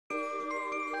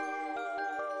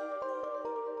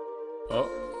Oh.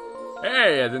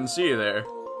 Hey, I didn't see you there.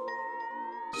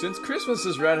 Since Christmas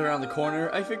is right around the corner,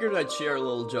 I figured I'd share a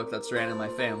little joke that's ran in my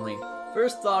family.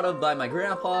 First thought of by my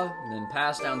grandpa, then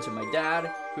passed down to my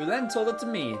dad, who then told it to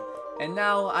me, and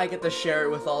now I get to share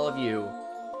it with all of you.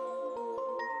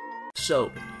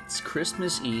 So, it's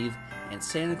Christmas Eve, and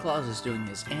Santa Claus is doing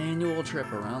his annual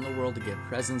trip around the world to give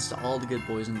presents to all the good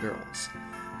boys and girls.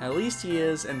 At least he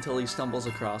is until he stumbles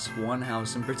across one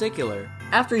house in particular.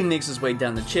 After he makes his way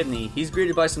down the chimney, he's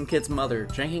greeted by some kid's mother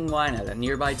drinking wine at a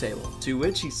nearby table. To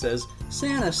which he says,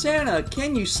 "Santa, Santa,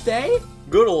 can you stay?"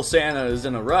 Good old Santa is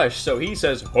in a rush, so he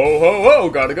says, "Ho, ho, ho,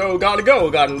 gotta go,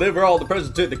 gotta deliver all the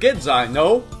presents to the kids I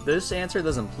know." This answer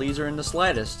doesn't please her in the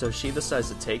slightest, so she decides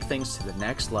to take things to the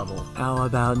next level. "How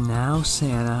about now,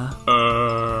 Santa?"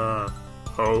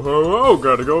 Ho, ho, ho,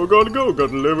 gotta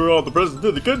deliver all the presents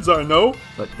to the kids I know.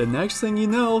 But the next thing you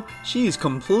know, she's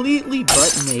completely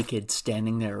butt naked,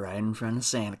 standing there right in front of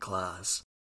Santa Claus.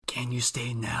 "Can you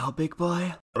stay now, big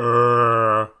boy?"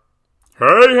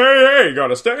 Hey,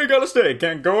 gotta stay,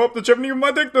 can't go up the chimney with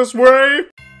my dick this way.